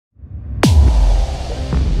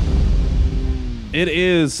It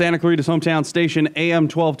is Santa Clarita's hometown station, AM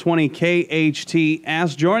 1220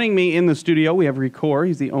 KHTS. Joining me in the studio, we have Ricor.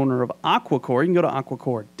 He's the owner of Aquakor. You can go to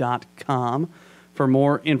aquakor.com for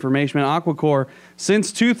more information. Aquakor,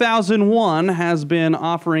 since 2001, has been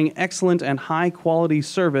offering excellent and high-quality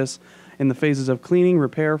service in the phases of cleaning,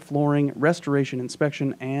 repair, flooring, restoration,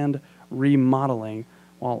 inspection, and remodeling,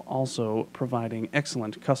 while also providing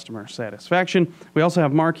excellent customer satisfaction. We also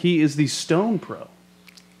have Mark. He is the Stone Pro.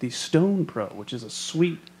 The Stone Pro, which is a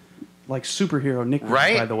sweet, like, superhero nickname,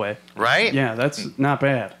 by the way. Right? Yeah, that's not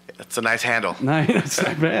bad. That's a nice handle. Nice,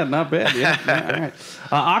 not bad, not bad. Yeah, all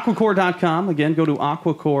right. Aquakor.com. Again, go to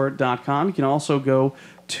aquakor.com. You can also go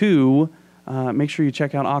to, make sure you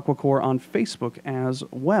check out Aquakor on Facebook as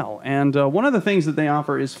well. And one of the things that they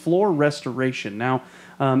offer is floor restoration. Now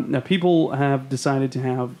people have decided to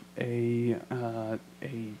have a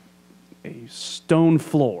stone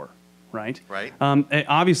floor. Right.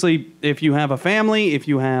 Obviously, if you have a family, if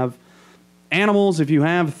you have animals, if you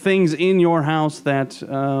have things in your house that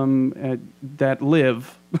that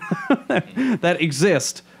live, that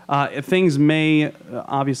exist, things may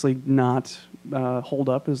obviously not hold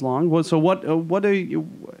up as long. So what do you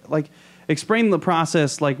like? Explain the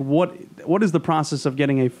process. Like what is the process of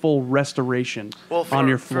getting a full restoration on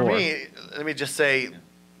your floor? For me, let me just say,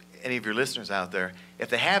 any of your listeners out there, if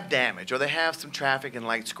they have damage or they have some traffic and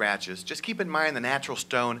light scratches, just keep in mind the natural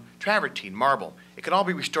stone, travertine, marble. It can all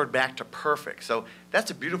be restored back to perfect. So that's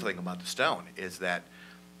the beautiful thing about the stone, is that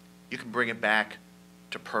you can bring it back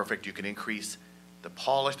to perfect. You can increase the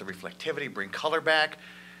polish, the reflectivity, bring color back.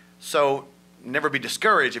 So never be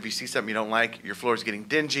discouraged if you see something you don't like, your floor is getting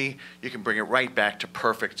dingy, you can bring it right back to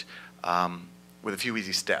perfect with a few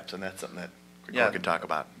easy steps, and that's something that we can talk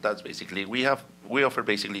about. That's basically, we offer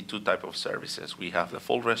basically two types of services. We have the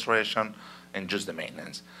full restoration and just the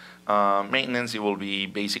maintenance. Maintenance, it will be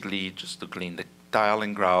basically just to clean the tile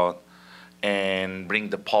and grout and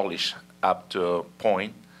bring the polish up to a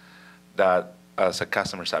point that as a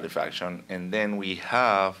customer satisfaction. And then we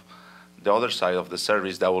have the other side of the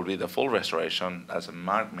service that will be the full restoration, as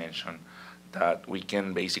Mark mentioned, that we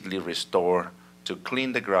can basically restore to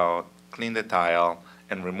clean the grout, clean the tile,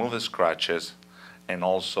 and remove the scratches, and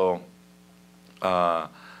also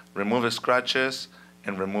remove the scratches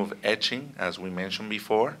and remove etching, as we mentioned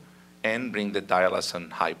before, and bring the tile as a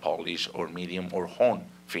high polish or medium or honed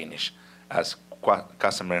finish, as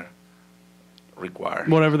customer require.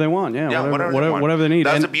 Whatever they want, whatever they need.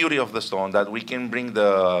 That's the beauty of the stone, that we can bring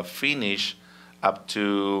the finish up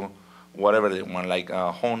to whatever they want, like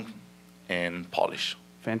honed and polish.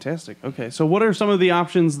 Fantastic. Okay, so what are some of the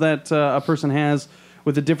options that a person has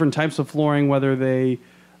with the different types of flooring, whether they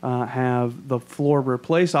have the floor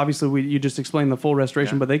replaced? Obviously, you just explained the full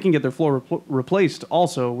restoration, but they can get their floor replaced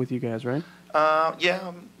also with you guys, right?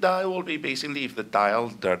 That will be basically if the tile,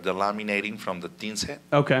 they're laminating from the tin set.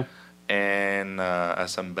 Okay. And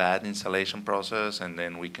some bad installation process, and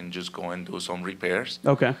then we can just go and do some repairs.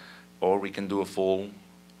 Okay. Or we can do a full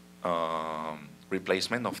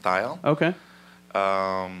replacement of tile. Okay.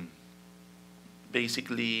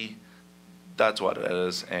 Basically, that's what it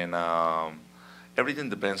is, and everything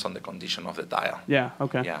depends on the condition of the tile. Yeah.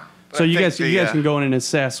 Okay. Yeah. So you guys can go in and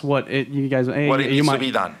assess what it needs to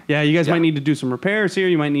be done. Yeah, you guys might need to do some repairs here.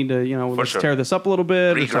 You might need to, let's tear this up a little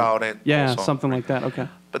bit. Regrout it. Yeah, also. something like that. Okay.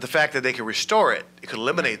 But the fact that they can restore it, it could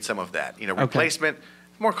eliminate some of that. Replacement,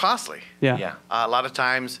 more costly. Yeah. A lot of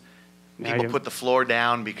times, people put the floor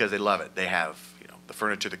down because they love it. They have, the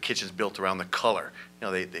furniture, the kitchen's built around the color.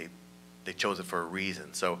 They chose it for a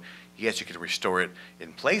reason. So yes, you can restore it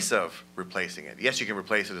in place of replacing it. Yes, you can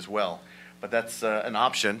replace it as well. But that's an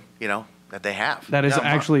option, that they have. That is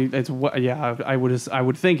actually, I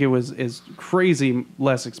would think it is crazy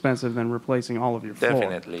less expensive than replacing all of your floor.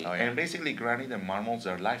 Definitely. Oh, yeah. And basically, granite and marbles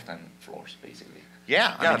are lifetime floors, basically.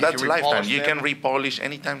 Yeah. That's lifetime. You can repolish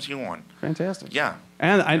anytime you want. Fantastic. Yeah.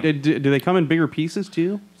 And do they come in bigger pieces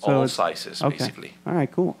too? All sizes, basically. All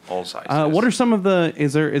right, cool. All sizes. What are some of the?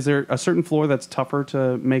 Is there a certain floor that's tougher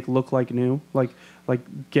to make look like new, like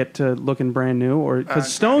get to looking brand new, or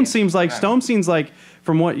because stone seems like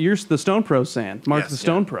from what the Stone Pro saying, Mark the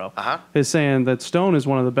Stone Pro is saying that stone is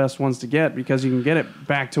one of the best ones to get because you can get it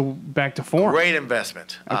back to form. Great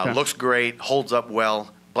investment. Looks great, holds up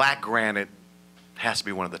well. Black granite has to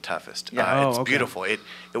be one of the toughest. It's beautiful. It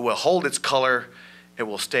will hold its color. It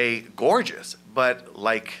will stay gorgeous. But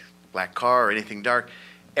like black car or anything dark,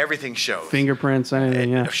 everything shows. Fingerprints,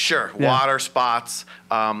 anything, Sure, water, spots,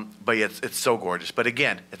 but it's so gorgeous. But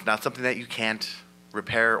again, it's not something that you can't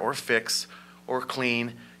repair or fix or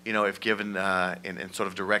clean, if given and sort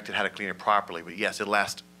of directed how to clean it properly. But yes, it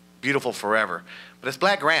lasts beautiful forever. But it's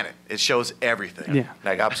black granite. It shows everything. Yeah.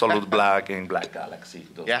 Like absolute black and black galaxy.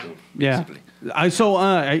 Those Yeah. two, Yeah. basically.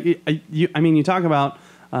 I mean, you talk about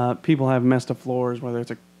people have messed up floors, whether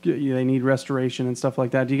it's they need restoration and stuff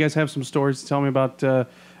like that. Do you guys have some stories to tell me about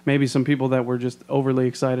maybe some people that were just overly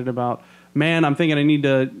excited about, man, I'm thinking I need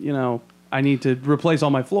to replace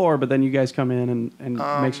all my floor, but then you guys come in and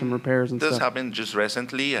make some repairs and This stuff. happened just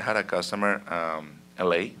recently. I had a customer,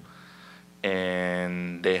 LA,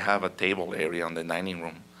 and they have a table area on the dining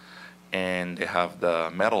room, and they have the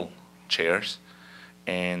metal chairs,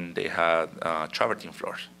 and they had travertine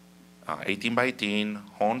floors, 18 by 18,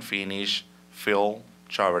 home finish, fill,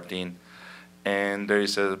 travertine, and there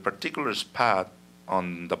is a particular spot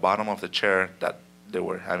on the bottom of the chair that they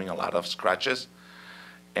were having a lot of scratches,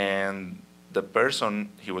 and the person,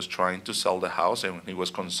 he was trying to sell the house, and he was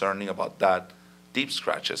concerning about that deep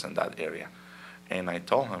scratches in that area. And I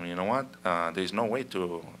told him, you know what, there's no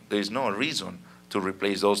reason to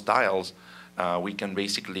replace those tiles. We can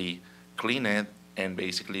basically clean it and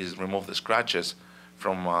basically remove the scratches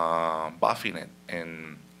from buffing it.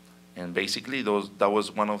 And basically that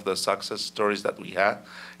was one of the success stories that we had.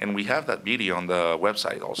 And we have that video on the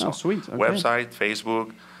website also. Oh, sweet. Okay. Website,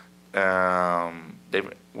 Facebook.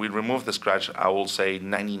 We removed the scratch, I will say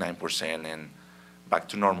 99%, and back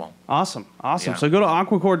to normal. Awesome. Yeah. So go to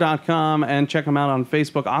aquakor.com and check them out on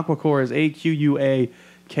Facebook. Aquakor is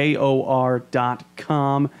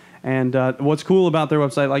AQUAKOR.com. And what's cool about their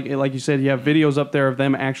website, like you said, you have videos up there of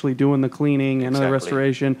them actually doing the cleaning and the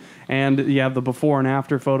restoration, and you have the before and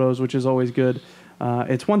after photos, which is always good.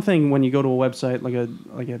 It's one thing when you go to a website like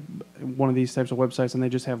one of these types of websites and they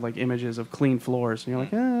just have like images of clean floors, and you're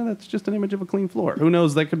like, that's just an image of a clean floor. Who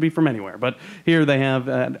knows? That could be from anywhere. But here they have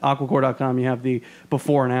at aquakor.com. You have the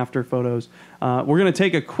before and after photos. We're going to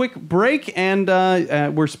take a quick break, and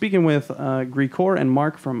we're speaking with Grigor and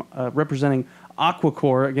Mark from representing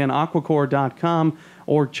Aquakor. Again, aquakor.com,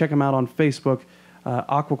 or check them out on Facebook.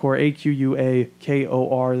 Aquakor,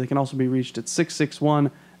 AQUAKOR. They can also be reached at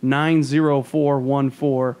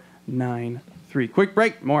 661-904-1493. Quick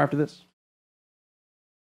break. More after this.